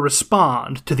know how to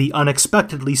respond to the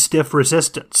unexpectedly stiff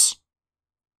resistance.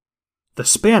 The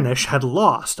Spanish had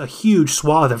lost a huge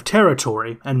swath of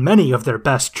territory and many of their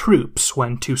best troops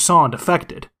when Toussaint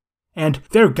defected, and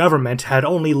their government had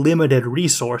only limited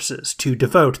resources to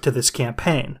devote to this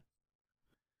campaign.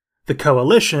 The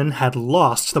coalition had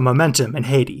lost the momentum in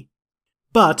Haiti,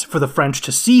 but for the French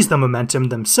to seize the momentum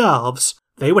themselves,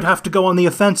 they would have to go on the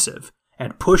offensive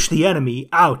and push the enemy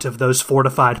out of those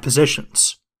fortified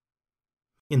positions.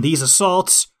 In these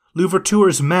assaults,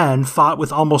 Louverture's men fought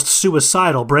with almost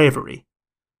suicidal bravery.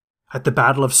 At the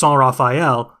Battle of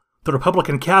Saint-Raphael, the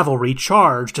Republican cavalry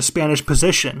charged a Spanish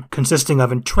position consisting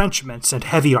of entrenchments and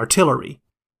heavy artillery.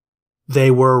 They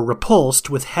were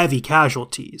repulsed with heavy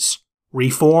casualties,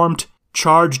 reformed,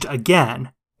 charged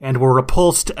again, and were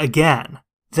repulsed again,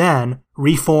 then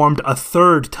reformed a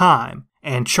third time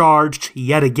and charged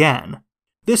yet again.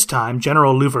 This time,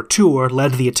 General Louverture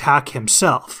led the attack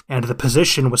himself, and the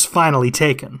position was finally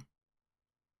taken.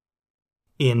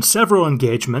 In several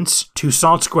engagements,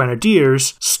 Toussaint's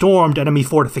grenadiers stormed enemy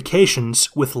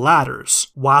fortifications with ladders,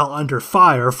 while under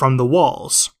fire from the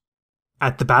walls.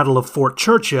 At the Battle of Fort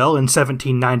Churchill in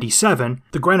 1797,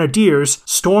 the grenadiers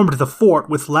stormed the fort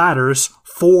with ladders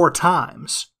 4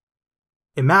 times.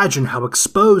 Imagine how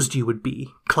exposed you would be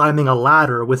climbing a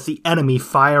ladder with the enemy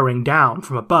firing down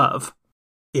from above.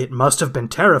 It must have been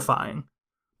terrifying,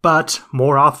 but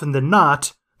more often than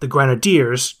not, the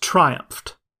grenadiers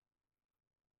triumphed.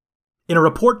 In a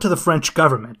report to the French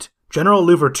government, General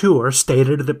Louverture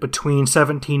stated that between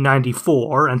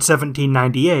 1794 and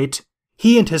 1798,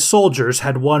 he and his soldiers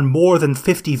had won more than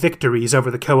 50 victories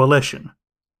over the coalition.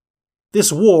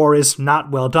 This war is not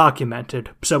well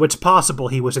documented, so it's possible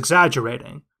he was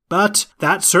exaggerating, but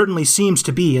that certainly seems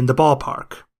to be in the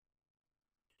ballpark.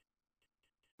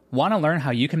 Want to learn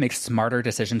how you can make smarter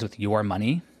decisions with your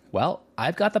money? Well,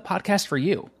 I've got the podcast for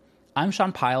you. I'm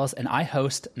Sean Piles, and I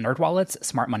host NerdWallet's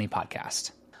Smart Money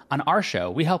Podcast. On our show,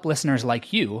 we help listeners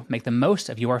like you make the most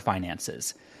of your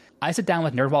finances. I sit down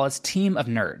with NerdWallet's team of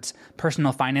nerds,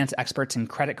 personal finance experts in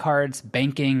credit cards,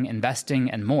 banking, investing,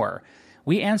 and more.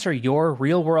 We answer your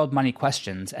real-world money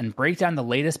questions and break down the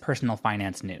latest personal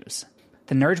finance news.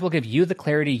 The nerds will give you the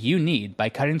clarity you need by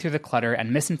cutting through the clutter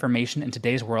and misinformation in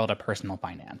today's world of personal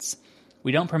finance.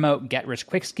 We don't promote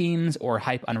get-rich-quick schemes or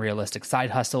hype unrealistic side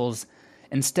hustles.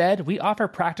 Instead, we offer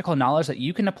practical knowledge that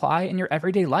you can apply in your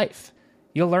everyday life.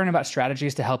 You'll learn about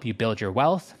strategies to help you build your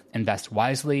wealth, invest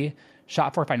wisely,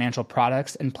 shop for financial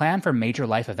products, and plan for major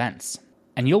life events.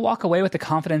 And you'll walk away with the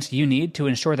confidence you need to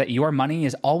ensure that your money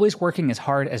is always working as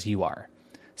hard as you are.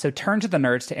 So turn to the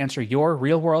nerds to answer your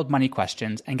real-world money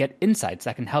questions and get insights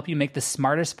that can help you make the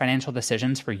smartest financial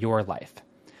decisions for your life.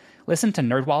 Listen to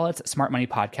NerdWallet's Smart Money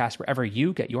Podcast wherever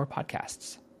you get your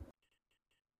podcasts.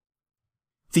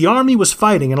 The army was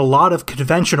fighting in a lot of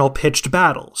conventional pitched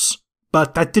battles,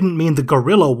 but that didn't mean the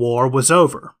guerrilla war was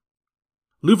over.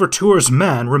 Louverture's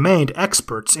men remained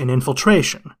experts in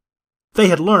infiltration. They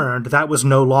had learned that was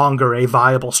no longer a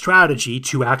viable strategy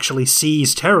to actually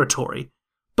seize territory,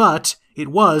 but it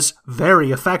was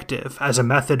very effective as a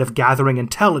method of gathering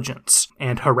intelligence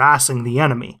and harassing the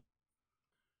enemy.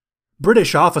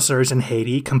 British officers in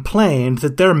Haiti complained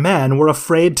that their men were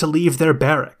afraid to leave their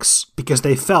barracks because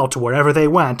they felt wherever they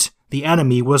went, the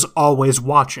enemy was always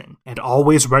watching and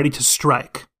always ready to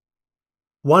strike.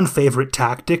 One favorite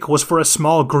tactic was for a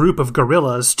small group of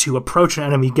guerrillas to approach an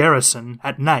enemy garrison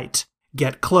at night,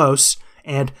 get close,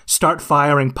 and start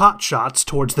firing pot shots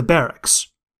towards the barracks.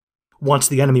 Once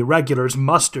the enemy regulars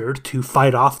mustered to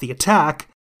fight off the attack,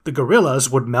 the guerrillas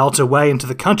would melt away into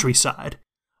the countryside,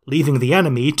 leaving the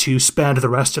enemy to spend the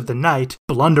rest of the night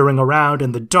blundering around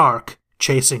in the dark,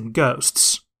 chasing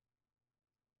ghosts.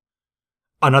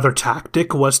 Another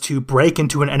tactic was to break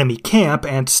into an enemy camp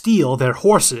and steal their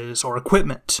horses or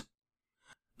equipment.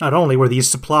 Not only were these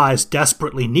supplies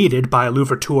desperately needed by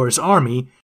Louverture's army,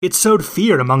 it sowed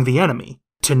fear among the enemy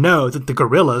to know that the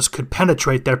guerrillas could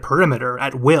penetrate their perimeter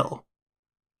at will.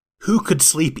 Who could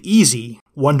sleep easy,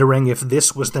 wondering if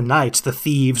this was the night the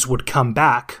thieves would come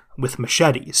back with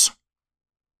machetes?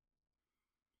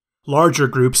 Larger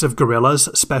groups of guerrillas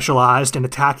specialized in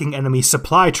attacking enemy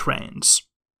supply trains.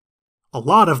 A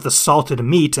lot of the salted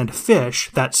meat and fish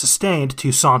that sustained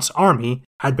Toussaint's army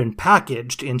had been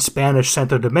packaged in Spanish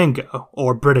Santo Domingo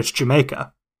or British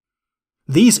Jamaica.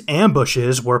 These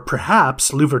ambushes were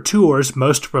perhaps Louverture's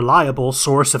most reliable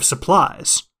source of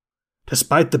supplies.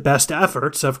 Despite the best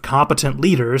efforts of competent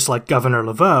leaders like Governor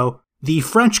Laveau, the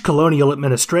French colonial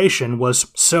administration was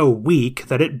so weak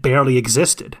that it barely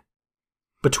existed.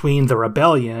 Between the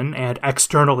rebellion and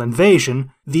external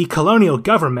invasion, the colonial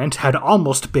government had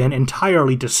almost been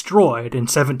entirely destroyed in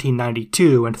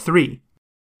 1792 and 3.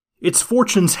 Its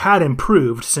fortunes had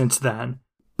improved since then,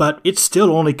 but it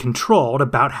still only controlled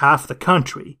about half the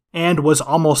country, and was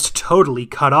almost totally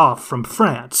cut off from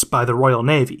France by the Royal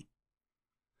Navy.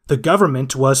 The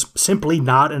government was simply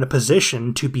not in a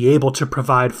position to be able to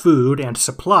provide food and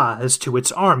supplies to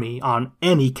its army on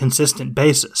any consistent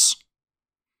basis.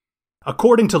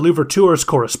 According to Louverture's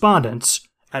correspondence,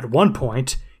 at one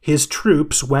point, his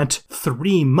troops went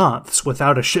 3 months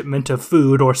without a shipment of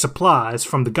food or supplies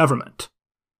from the government.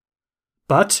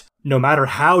 But, no matter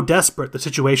how desperate the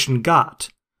situation got,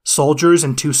 soldiers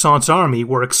in Toussaint's army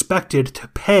were expected to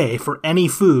pay for any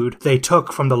food they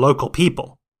took from the local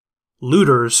people.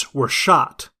 Looters were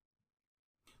shot.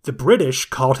 The British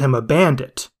called him a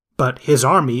bandit, but his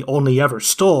army only ever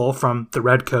stole from the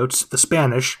Redcoats, the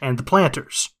Spanish, and the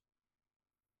planters.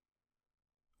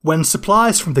 When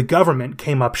supplies from the government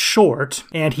came up short,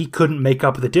 and he couldn't make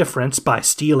up the difference by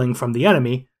stealing from the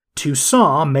enemy,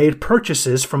 Toussaint made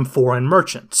purchases from foreign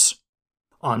merchants.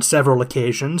 On several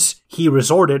occasions, he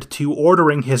resorted to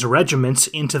ordering his regiments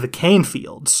into the cane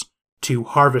fields to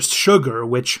harvest sugar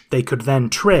which they could then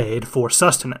trade for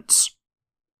sustenance.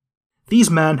 These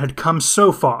men had come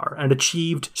so far and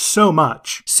achieved so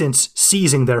much since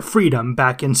seizing their freedom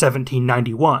back in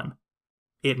 1791.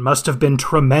 It must have been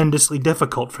tremendously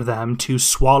difficult for them to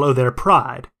swallow their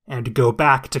pride and go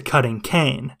back to cutting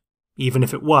cane, even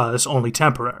if it was only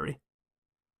temporary.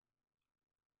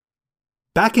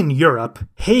 Back in Europe,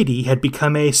 Haiti had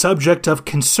become a subject of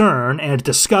concern and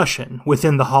discussion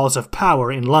within the halls of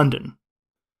power in London.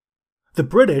 The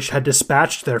British had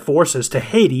dispatched their forces to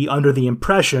Haiti under the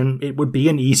impression it would be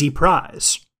an easy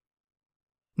prize.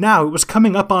 Now it was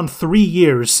coming up on 3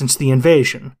 years since the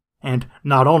invasion, and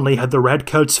not only had the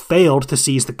Redcoats failed to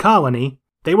seize the colony,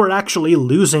 they were actually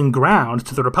losing ground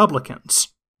to the Republicans.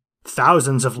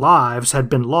 Thousands of lives had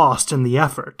been lost in the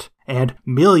effort, and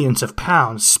millions of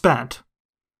pounds spent.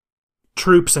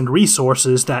 Troops and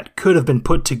resources that could have been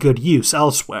put to good use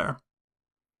elsewhere.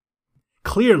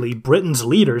 Clearly, Britain's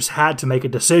leaders had to make a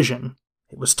decision.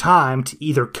 It was time to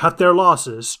either cut their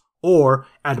losses or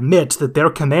admit that their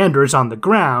commanders on the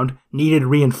ground needed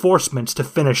reinforcements to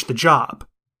finish the job.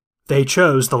 They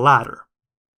chose the latter.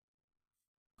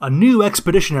 A new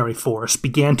expeditionary force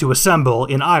began to assemble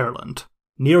in Ireland,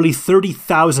 nearly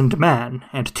 30,000 men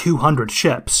and 200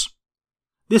 ships.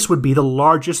 This would be the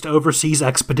largest overseas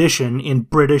expedition in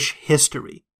British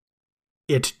history.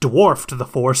 It dwarfed the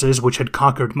forces which had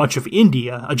conquered much of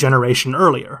India a generation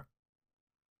earlier.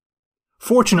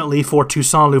 Fortunately for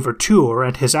Toussaint Louverture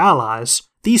and his allies,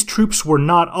 these troops were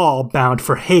not all bound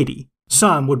for Haiti.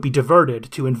 Some would be diverted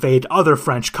to invade other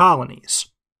French colonies.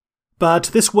 But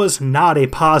this was not a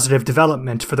positive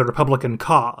development for the Republican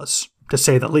cause, to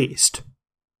say the least.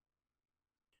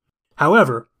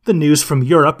 However, the news from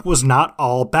Europe was not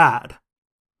all bad.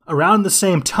 Around the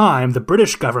same time the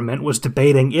British government was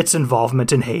debating its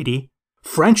involvement in Haiti,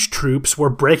 French troops were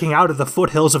breaking out of the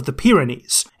foothills of the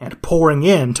Pyrenees and pouring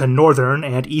into northern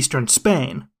and eastern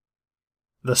Spain.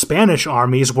 The Spanish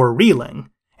armies were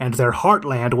reeling, and their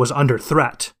heartland was under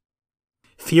threat.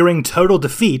 Fearing total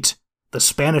defeat, the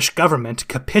Spanish government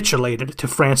capitulated to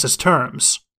France's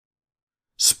terms.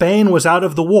 Spain was out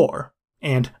of the war,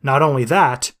 and not only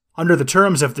that, under the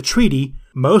terms of the treaty,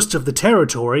 most of the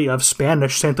territory of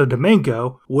Spanish Santo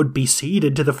Domingo would be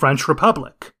ceded to the French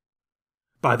Republic.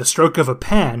 By the stroke of a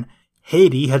pen,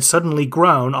 Haiti had suddenly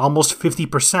grown almost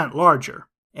 50% larger,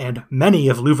 and many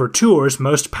of Louverture's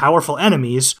most powerful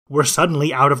enemies were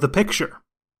suddenly out of the picture.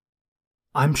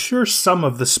 I'm sure some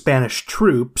of the Spanish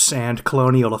troops and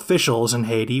colonial officials in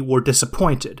Haiti were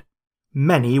disappointed.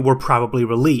 Many were probably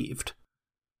relieved.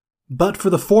 But for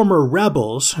the former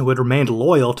rebels who had remained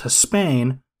loyal to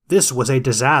Spain, this was a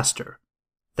disaster.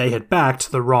 They had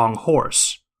backed the wrong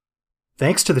horse.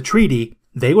 Thanks to the treaty,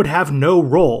 they would have no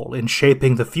role in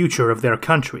shaping the future of their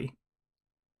country.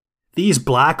 These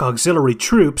black auxiliary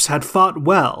troops had fought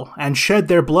well and shed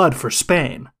their blood for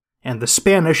Spain, and the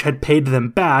Spanish had paid them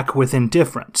back with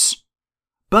indifference.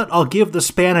 But I'll give the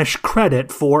Spanish credit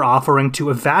for offering to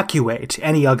evacuate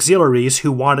any auxiliaries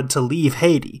who wanted to leave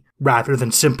Haiti, rather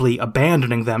than simply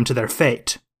abandoning them to their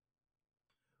fate.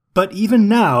 But even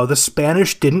now, the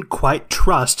Spanish didn't quite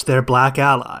trust their black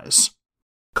allies.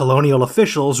 Colonial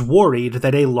officials worried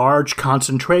that a large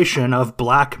concentration of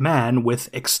black men with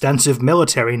extensive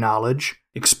military knowledge,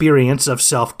 experience of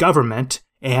self-government,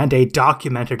 and a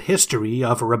documented history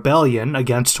of rebellion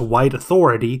against white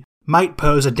authority might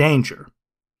pose a danger.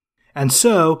 And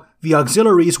so, the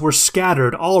auxiliaries were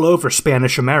scattered all over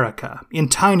Spanish America in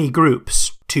tiny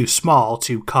groups, too small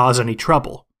to cause any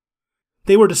trouble.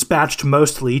 They were dispatched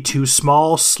mostly to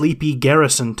small, sleepy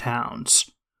garrison towns,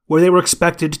 where they were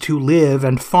expected to live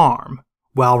and farm,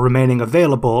 while remaining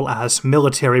available as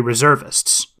military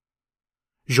reservists.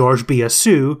 Georges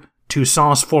Biassou,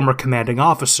 Toussaint's former commanding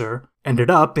officer, ended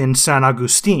up in San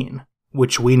Agustin,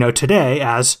 which we know today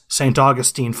as St.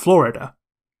 Augustine, Florida.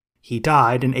 He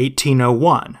died in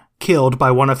 1801, killed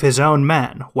by one of his own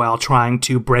men while trying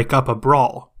to break up a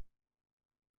brawl.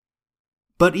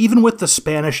 But even with the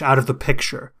Spanish out of the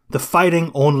picture, the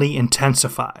fighting only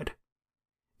intensified.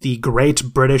 The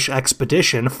Great British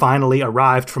Expedition finally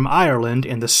arrived from Ireland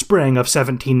in the spring of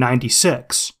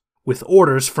 1796, with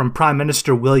orders from Prime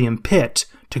Minister William Pitt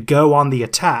to go on the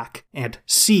attack and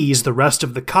seize the rest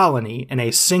of the colony in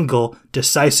a single,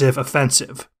 decisive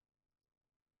offensive.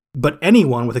 But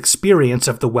anyone with experience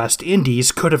of the West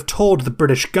Indies could have told the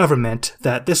British government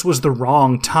that this was the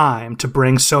wrong time to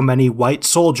bring so many white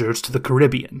soldiers to the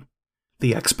Caribbean.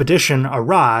 The expedition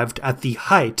arrived at the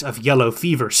height of yellow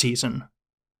fever season.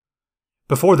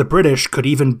 Before the British could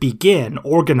even begin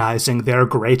organizing their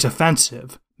great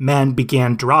offensive, men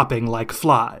began dropping like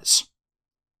flies.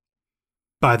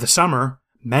 By the summer,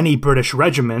 many British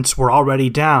regiments were already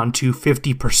down to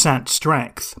 50%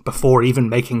 strength before even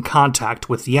making contact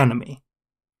with the enemy.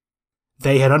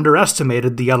 They had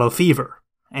underestimated the yellow fever,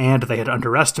 and they had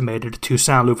underestimated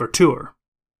Toussaint Louverture.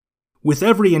 With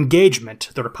every engagement,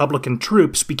 the Republican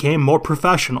troops became more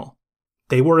professional.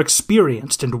 They were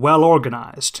experienced and well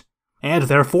organized, and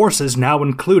their forces now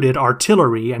included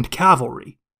artillery and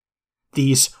cavalry.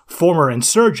 These former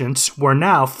insurgents were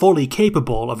now fully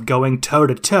capable of going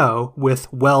toe-to-toe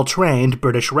with well-trained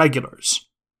British regulars.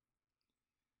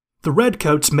 The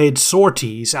Redcoats made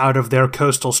sorties out of their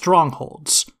coastal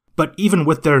strongholds, but even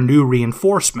with their new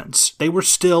reinforcements, they were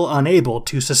still unable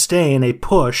to sustain a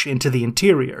push into the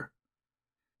interior.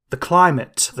 The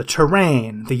climate, the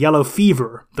terrain, the yellow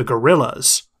fever, the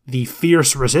guerrillas, the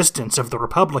fierce resistance of the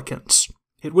Republicans,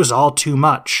 it was all too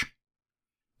much.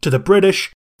 To the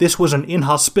British, this was an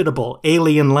inhospitable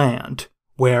alien land,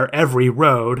 where every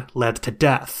road led to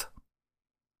death.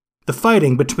 The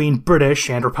fighting between British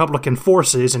and Republican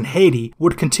forces in Haiti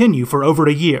would continue for over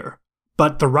a year,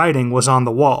 but the writing was on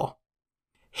the wall.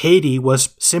 Haiti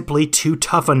was simply too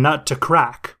tough a nut to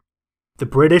crack. The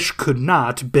British could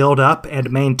not build up and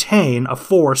maintain a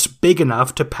force big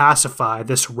enough to pacify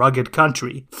this rugged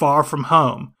country, far from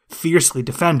home, fiercely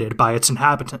defended by its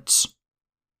inhabitants.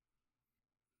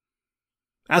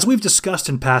 As we've discussed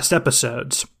in past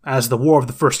episodes, as the War of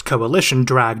the First Coalition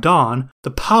dragged on,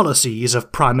 the policies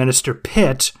of Prime Minister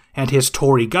Pitt and his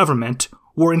Tory government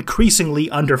were increasingly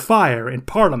under fire in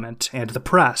Parliament and the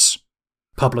press.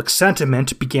 Public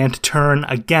sentiment began to turn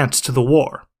against the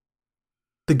war.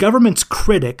 The government's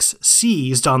critics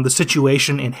seized on the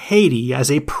situation in Haiti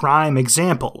as a prime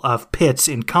example of Pitt's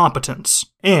incompetence,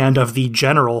 and of the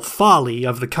general folly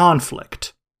of the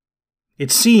conflict. It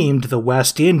seemed the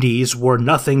West Indies were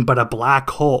nothing but a black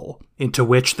hole into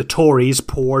which the Tories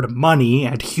poured money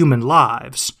and human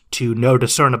lives to no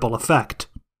discernible effect.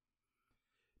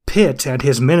 Pitt and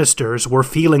his ministers were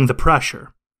feeling the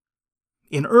pressure.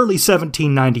 In early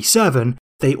 1797,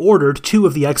 they ordered two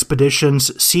of the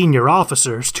expedition's senior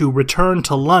officers to return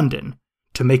to London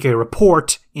to make a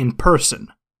report in person.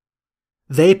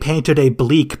 They painted a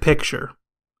bleak picture.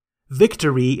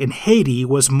 Victory in Haiti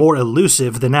was more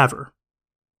elusive than ever.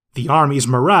 The army's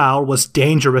morale was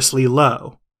dangerously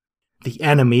low. The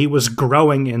enemy was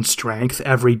growing in strength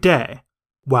every day,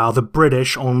 while the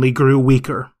British only grew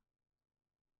weaker.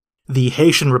 The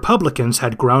Haitian Republicans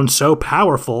had grown so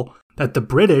powerful that the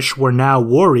British were now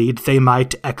worried they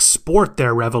might export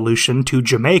their revolution to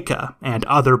Jamaica and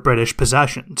other British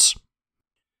possessions.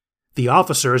 The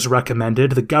officers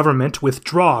recommended the government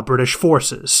withdraw British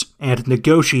forces and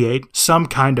negotiate some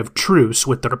kind of truce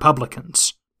with the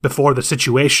Republicans, before the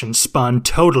situation spun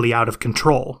totally out of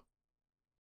control.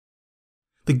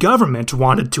 The government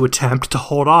wanted to attempt to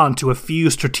hold on to a few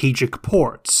strategic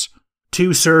ports,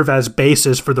 to serve as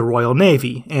bases for the Royal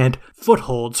Navy and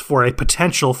footholds for a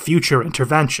potential future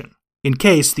intervention, in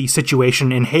case the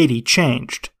situation in Haiti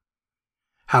changed.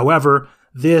 However,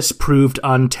 this proved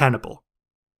untenable.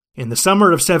 In the summer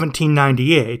of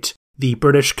 1798, the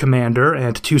British commander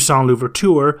and Toussaint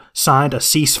Louverture signed a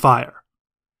ceasefire.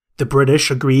 The British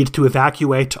agreed to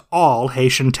evacuate all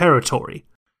Haitian territory,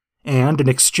 and in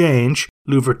exchange,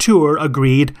 Louverture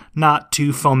agreed not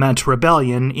to foment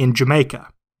rebellion in Jamaica.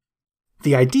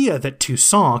 The idea that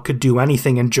Toussaint could do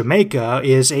anything in Jamaica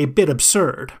is a bit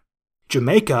absurd.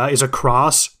 Jamaica is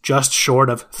across just short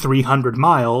of 300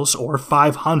 miles or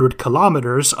 500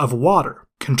 kilometers of water,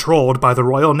 controlled by the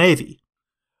Royal Navy.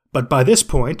 But by this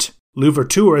point,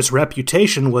 Louverture's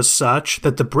reputation was such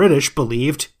that the British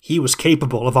believed he was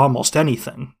capable of almost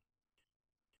anything.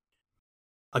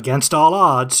 Against all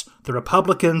odds, the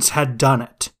Republicans had done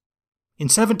it. In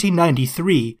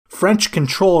 1793, French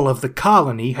control of the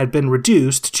colony had been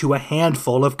reduced to a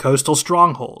handful of coastal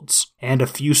strongholds and a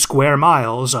few square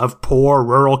miles of poor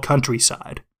rural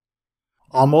countryside.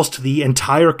 Almost the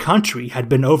entire country had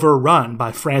been overrun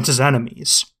by France's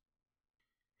enemies.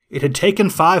 It had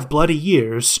taken 5 bloody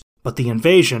years, but the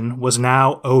invasion was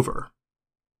now over.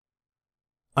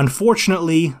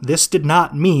 Unfortunately, this did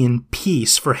not mean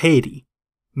peace for Haiti,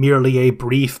 merely a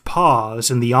brief pause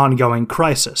in the ongoing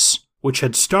crisis, which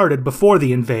had started before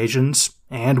the invasions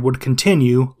and would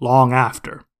continue long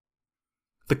after.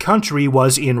 The country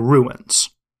was in ruins.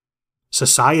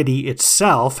 Society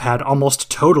itself had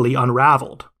almost totally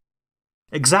unraveled.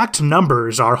 Exact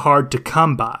numbers are hard to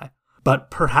come by, but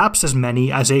perhaps as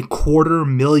many as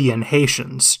 250,000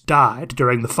 Haitians died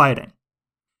during the fighting.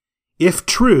 If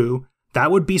true,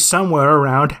 that would be somewhere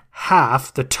around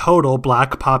half the total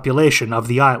black population of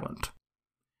the island.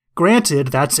 Granted,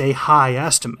 that's a high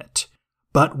estimate,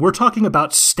 but we're talking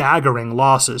about staggering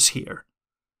losses here.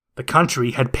 The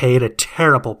country had paid a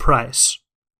terrible price.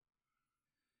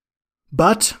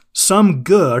 But some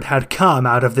good had come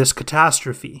out of this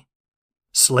catastrophe.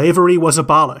 Slavery was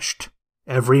abolished.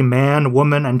 Every man,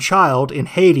 woman, and child in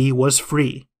Haiti was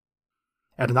free.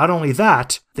 And not only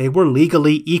that, they were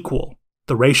legally equal.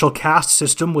 The racial caste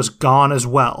system was gone as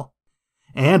well.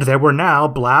 And there were now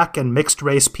black and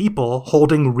mixed-race people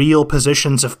holding real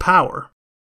positions of power.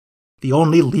 The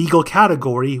only legal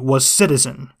category was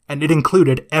citizen, and it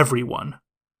included everyone.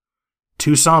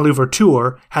 Toussaint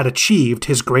Louverture had achieved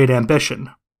his great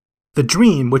ambition. The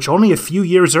dream, which only a few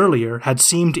years earlier had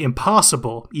seemed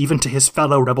impossible even to his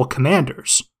fellow rebel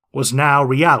commanders, was now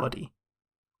reality.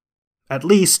 At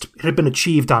least, it had been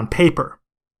achieved on paper.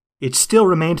 It still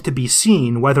remained to be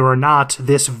seen whether or not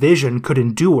this vision could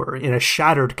endure in a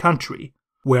shattered country,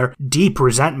 where deep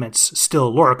resentments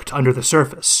still lurked under the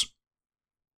surface.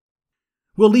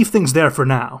 We'll leave things there for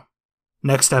now.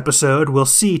 Next episode, we'll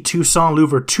see Toussaint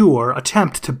Louverture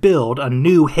attempt to build a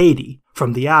new Haiti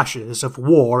from the ashes of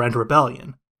war and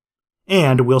rebellion.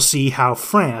 And we'll see how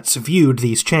France viewed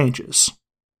these changes.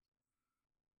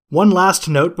 One last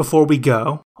note before we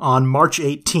go. On March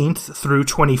 18th through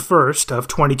 21st of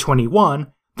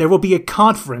 2021, there will be a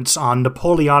conference on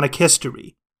Napoleonic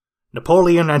history,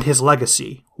 Napoleon and his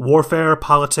legacy, warfare,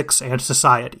 politics, and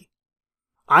society.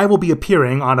 I will be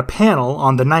appearing on a panel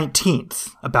on the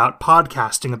 19th about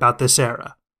podcasting about this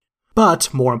era.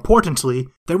 But, more importantly,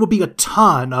 there will be a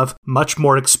ton of much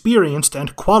more experienced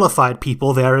and qualified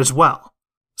people there as well.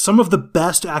 Some of the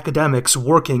best academics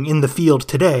working in the field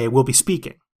today will be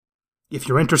speaking. If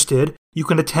you're interested, you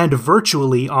can attend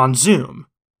virtually on Zoom.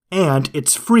 And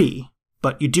it's free,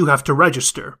 but you do have to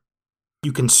register.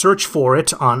 You can search for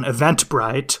it on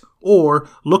Eventbrite, or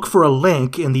look for a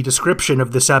link in the description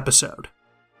of this episode.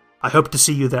 I hope to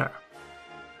see you there.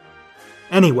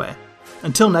 Anyway,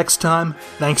 until next time,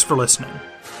 thanks for listening.